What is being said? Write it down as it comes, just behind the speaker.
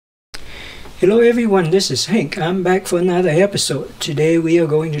Hello everyone, this is Hank. I'm back for another episode. Today we are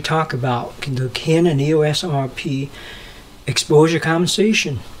going to talk about the Canon EOS RP exposure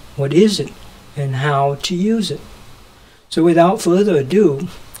compensation. What is it and how to use it? So without further ado,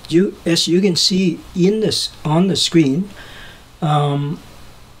 as you can see on the screen, I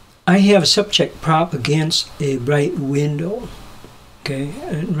have a subject prop against a bright window. Okay,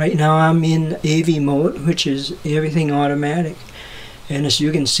 and right now I'm in AV mode, which is everything automatic. And as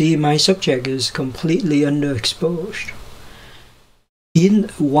you can see, my subject is completely underexposed.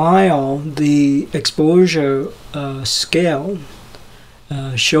 While the exposure scale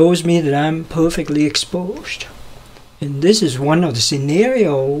shows me that I'm perfectly exposed. And this is one of the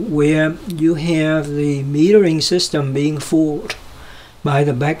scenarios where you have the metering system being fooled by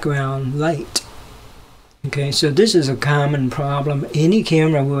the background light. Okay, so this is a common problem. Any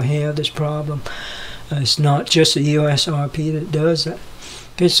camera will have this problem. It's not just the EOS RP that does that.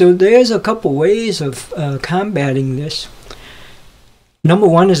 Okay, so there's a couple ways of combating this. Number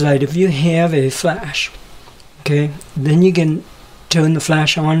one is that if you have a flash, okay, then you can turn the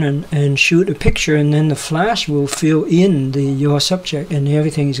flash on and shoot a picture, and then the flash will fill in your subject and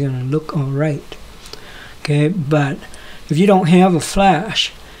everything is going to look all right. Okay, but if you don't have a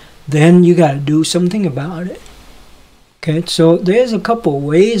flash, then you got to do something about it. Okay, so there's a couple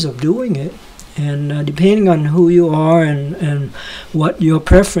ways of doing it. And depending on who you are and what your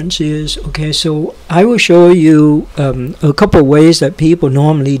preference is, okay, so I will show you a couple of ways that people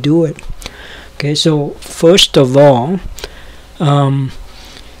normally do it. Okay, so first of all,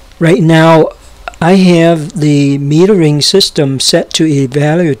 right now I have the metering system set to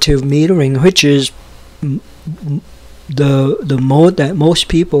evaluative metering, which is the mode that most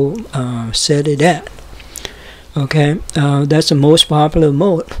people set it at. Okay, that's the most popular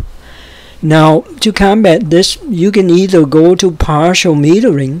mode. Now, to combat this, you can either go to partial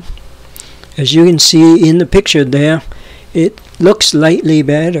metering. As you can see in the picture there, it looks slightly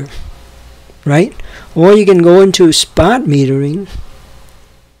better, right? Or you can go into spot metering,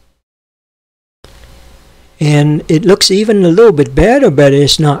 and it looks even a little bit better, but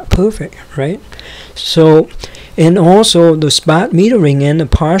it's not perfect, right? So, and also the spot metering and the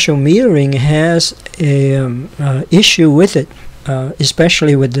partial metering has an issue with it.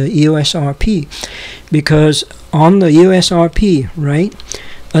 Especially with the EOS RP, because on the EOS RP, right,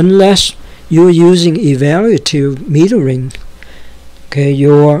 unless you're using evaluative metering, okay,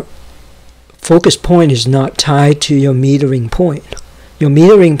 your focus point is not tied to your metering point. Your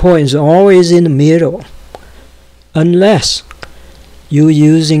metering point is always in the middle, unless you're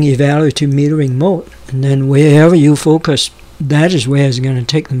using evaluative metering mode, and then wherever you focus, that is where it's going to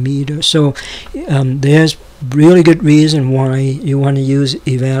take the meter. So there's really good reason why you want to use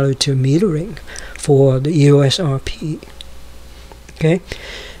evaluative metering for the EOS RP. Okay.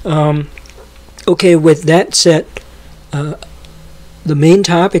 Okay. With that said, the main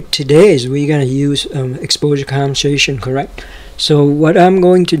topic today is we're going to use exposure compensation, correct? So what I'm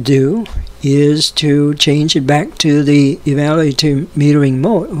going to do is to change it back to the evaluative metering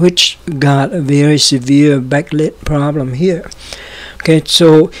mode, which got a very severe backlit problem here. Okay,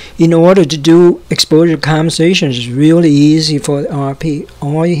 so in order to do exposure compensation, it's really easy for the RP.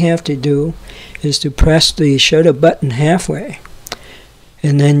 All you have to do is to press the shutter button halfway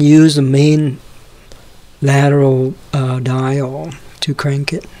and then use the main lateral dial to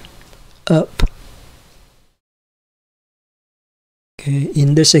crank it up. Okay,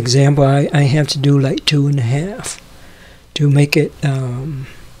 in this example, I have to do like 2.5 to make it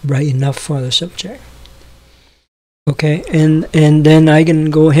bright enough for the subject. Okay, and then I can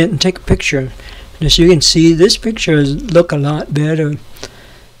go ahead and take a picture. As you can see, this picture look a lot better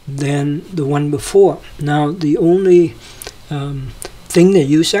than the one before. Now, the only thing that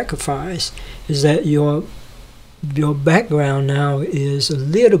you sacrifice is that your background now is a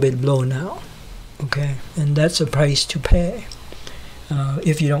little bit blown out. Okay, and that's a price to pay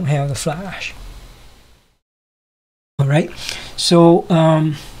if you don't have the flash. All right, so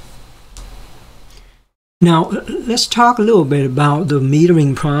now let's talk a little bit about the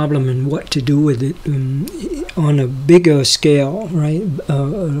metering problem and what to do with it on a bigger scale, right?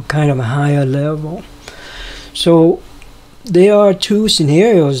 Kind of a higher level. So there are two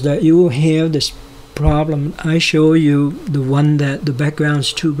scenarios that you will have this problem. I show you the one that the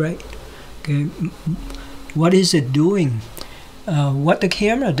background's too bright. Okay, what is it doing? What the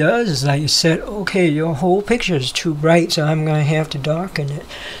camera does is like it said, okay, your whole picture is too bright, so I'm going to have to darken it.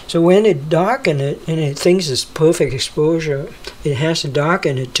 So when it darkens it and it thinks it's perfect exposure, it has to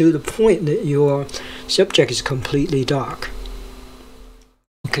darken it to the point that your subject is completely dark.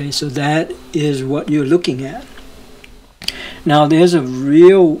 Okay, so that is what you're looking at. Now there's a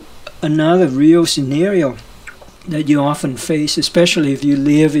real another real scenario that you often face, especially if you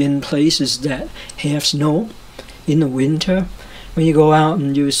live in places that have snow in the winter. When you go out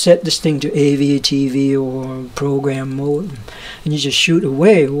and you set this thing to AV, or program mode, and you just shoot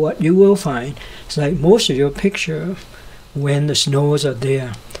away, what you will find is like most of your picture when the snows are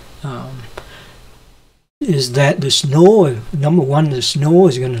there, is that the snow, number one, the snow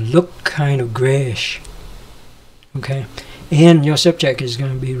is going to look kind of grayish, okay, and your subject is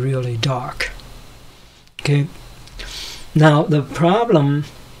going to be really dark, okay. Now the problem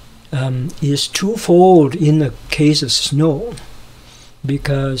is twofold in the case of snow,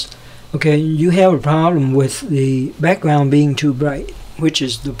 because okay, you have a problem with the background being too bright, which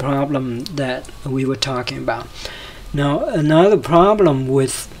is the problem that we were talking about. Now another problem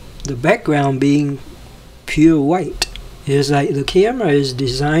with the background being pure white is like the camera is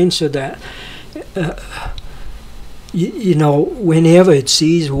designed so that you know, whenever it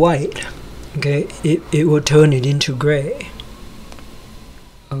sees white, okay, it will turn it into gray,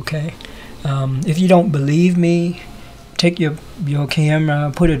 okay. If you don't believe me, take your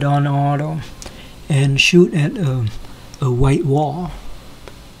camera, put it on auto, and shoot at a white wall.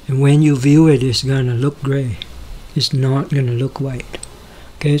 And when you view it, it's going to look gray. It's not going to look white.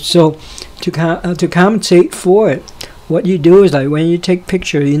 Okay, so to compensate for it, what you do is like when you take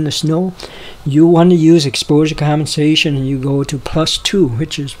picture in the snow, you want to use exposure compensation, and you go to +2,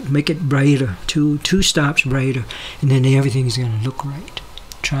 which is make it brighter, two stops brighter, and then everything's going to look right.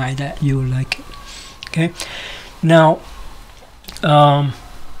 Try that, you'll like it. Okay. Now,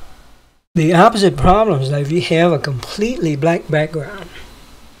 the opposite problem is that if you have a completely black background,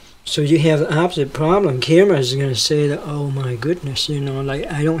 so you have the opposite problem. Camera is going to say that, oh my goodness, you know,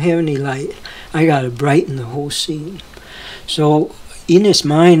 like I don't have any light. I got to brighten the whole scene. So in its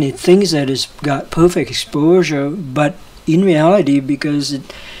mind, it thinks that it's got perfect exposure, but in reality, because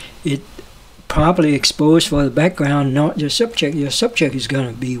it properly exposed for the background, not your subject is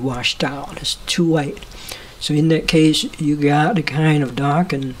going to be washed out. It's too white. So in that case, you got to kind of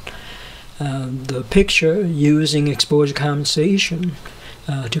darken the picture using exposure compensation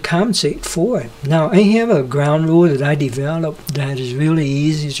to compensate for it. Now, I have a ground rule that I developed that is really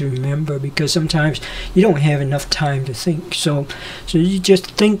easy to remember, because sometimes you don't have enough time to think. So you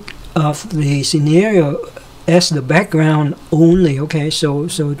just think of the scenario as the background only, okay? So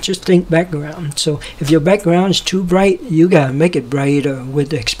just think background. So if your background is too bright, you gotta make it brighter with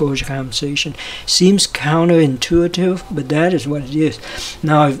the exposure compensation. Seems counterintuitive, but that is what it is.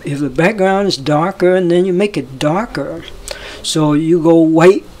 Now if the background is darker, and then you make it darker, so you go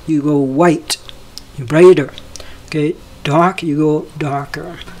white, you're brighter, okay? Dark, you go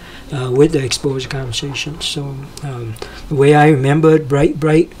darker with the exposure compensation. So the way I remember it,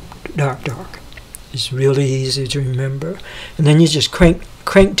 bright, dark. It's really easy to remember. And then you just crank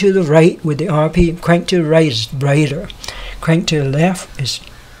to the right with the RP. Crank to the right is brighter. Crank to the left is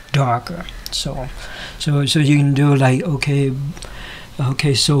darker. So you can do like, okay,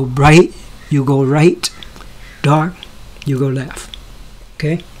 so bright, you go right. Dark, you go left.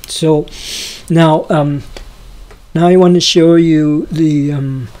 Okay. So now I want to show you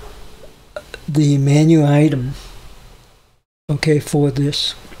the menu item. Okay, for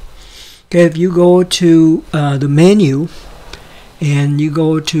this. Okay, if you go to the menu and you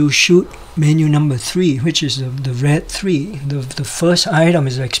go to shoot menu number 3, which is the red 3, the first item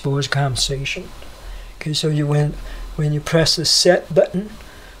is exposure compensation. Okay, so when you press the set button,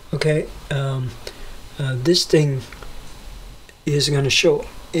 okay, this thing is going to show,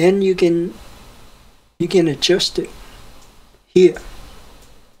 and you can adjust it here.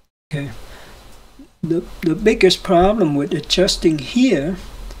 Okay, the biggest problem with adjusting here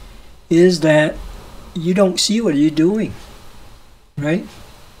is that you don't see what you're doing, right?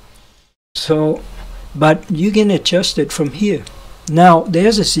 So, but you can adjust it from here. Now,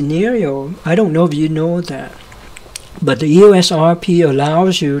 there's a scenario, I don't know if you know that, but the EOS RP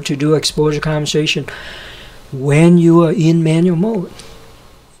allows you to do exposure compensation when you are in manual mode.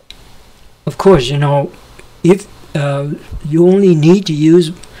 Of course, you know, if you only need to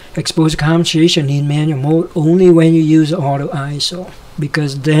use exposure compensation in manual mode only when you use auto ISO,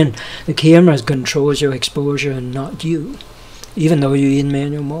 because then the camera controls your exposure and not you, even though you're in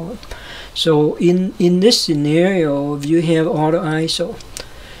manual mode. So in this scenario, if you have auto ISO,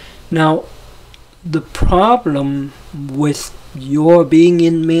 now the problem with your being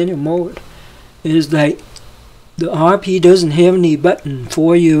in manual mode is that the RP doesn't have any button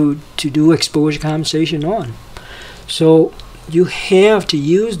for you to do exposure compensation on. So you have to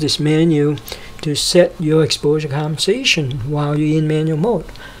use this menu to set your exposure compensation while you're in manual mode.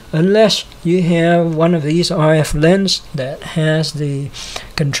 unless you have one of these RF lens that has the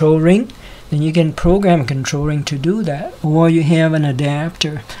control ring, then you can program a control ring to do that. Or you have an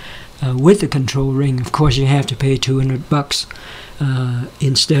adapter with the control ring. Of course, you have to pay $200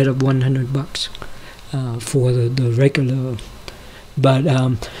 instead of $100 for the regular. But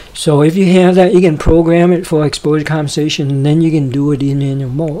so if you have that, you can program it for exposure compensation, and then you can do it in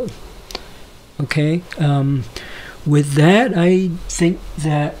manual mode. Okay. With that, I think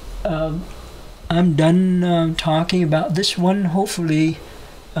that I'm done talking about this one. Hopefully,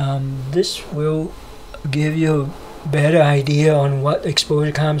 this will give you a better idea on what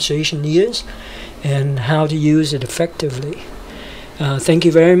exposure compensation is and how to use it effectively. Thank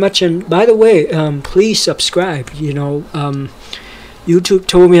you very much. And by the way, please subscribe. You know, YouTube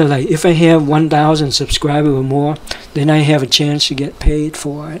told me, like, if I have 1,000 subscribers or more, then I have a chance to get paid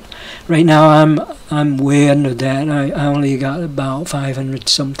for it. Right now I'm way under that. I only got about 500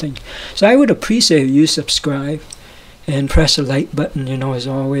 something. So I would appreciate if you subscribe and press the like button. You know, as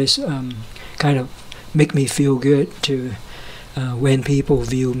always, kind of make me feel good to when people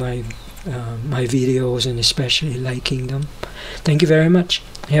view my my videos, and especially liking them. Thank you very much.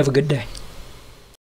 Have a good day.